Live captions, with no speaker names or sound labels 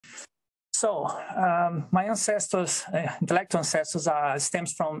So my ancestors, intellectual ancestors,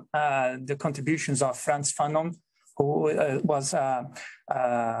 stems from the contributions of Frantz Fanon, who was a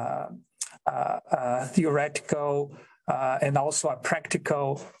theoretical and also a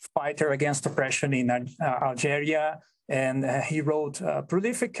practical fighter against oppression in Algeria. And he wrote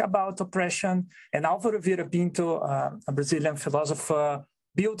prolific about oppression. And Álvaro Vieira Pinto, a Brazilian philosopher,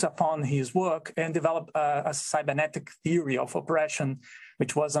 built upon his work and developed a cybernetic theory of oppression,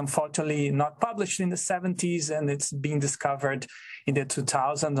 which was unfortunately not published in the 70s, and it's being discovered in the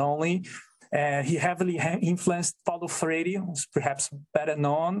 2000s only. He heavily influenced Paulo Freire, who's perhaps better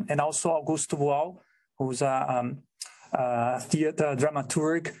known, and also Augusto Boal, who's a theater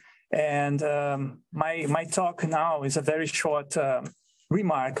dramaturg. And my talk now is a very short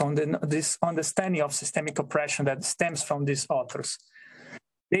remark on this understanding of systemic oppression that stems from these authors.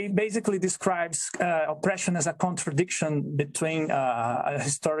 They basically describes oppression as a contradiction between a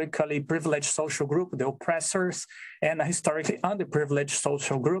historically privileged social group, the oppressors, and a historically underprivileged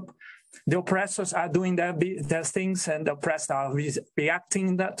social group. The oppressors are doing their things, and the oppressed are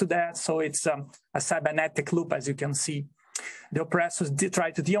reacting to that. So it's a cybernetic loop, as you can see. The oppressors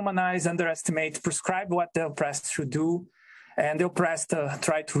try to dehumanize, underestimate, prescribe what the oppressed should do, and the oppressed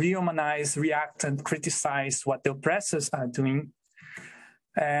try to rehumanize, react, and criticize what the oppressors are doing.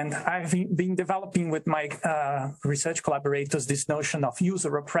 And I've been developing with my research collaborators this notion of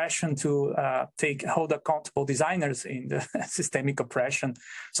user oppression to hold accountable designers in the systemic oppression.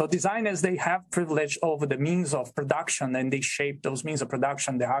 So designers, they have privilege over the means of production, and they shape those means of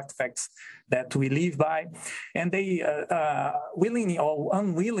production, the artifacts that we live by. And they willingly or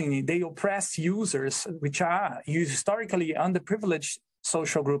unwillingly, they oppress users, which are historically underprivileged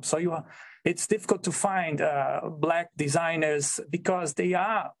social groups. So it's difficult to find Black designers because they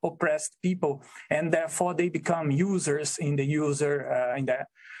are oppressed people, and therefore they become users in the in the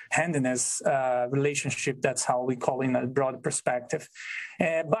handiness relationship. That's how we call it in a broad perspective.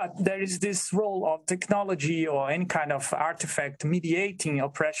 But there is this role of technology or any kind of artifact mediating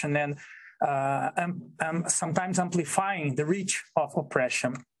oppression and sometimes amplifying the reach of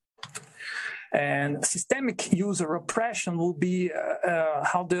oppression. And systemic user oppression will be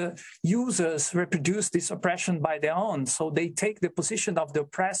how the users reproduce this oppression by their own. So they take the position of the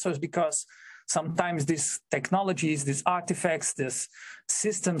oppressors because sometimes these technologies, these artifacts, these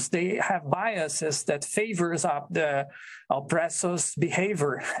systems, they have biases that favors up the oppressor's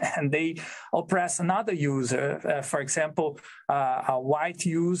behavior, and they oppress another user. For example, a white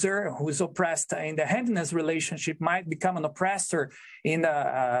user who is oppressed in the handiness relationship might become an oppressor in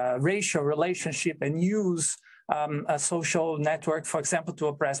a racial relationship and use a social network, for example, to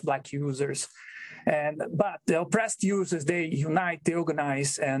oppress Black users. But the oppressed users, they unite, they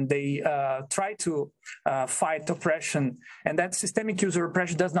organize, and they try to fight oppression. And that systemic user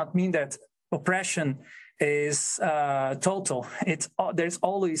oppression does not mean that oppression is total. There's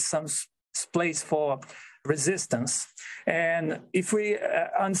always some place for resistance. And if we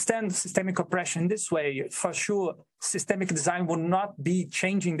understand systemic oppression this way, for sure, systemic design will not be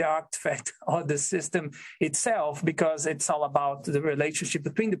changing the artifact or the system itself, because it's all about the relationship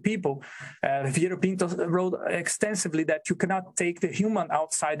between the people. Vieira Pinto wrote extensively that you cannot take the human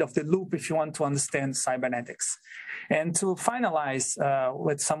outside of the loop if you want to understand cybernetics. And to finalize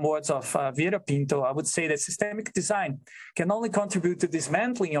with some words of Vieira Pinto, I would say that systemic design can only contribute to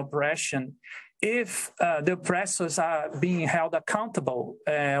dismantling oppression if the oppressors are being held accountable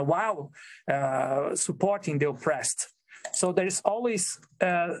while supporting the oppressed. So there is always,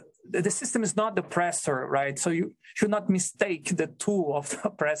 the system is not the oppressor, right? So you should not mistake the tool of the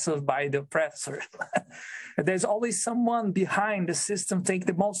oppressor by the oppressor. There's always someone behind the system take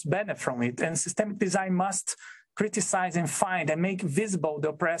the most benefit from it. And systemic design must criticize and find and make visible the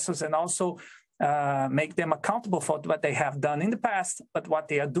oppressors, and also make them accountable for what they have done in the past, but what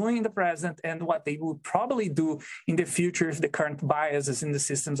they are doing in the present, and what they will probably do in the future if the current biases in the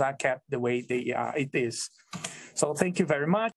systems are kept the way it is. So thank you very much.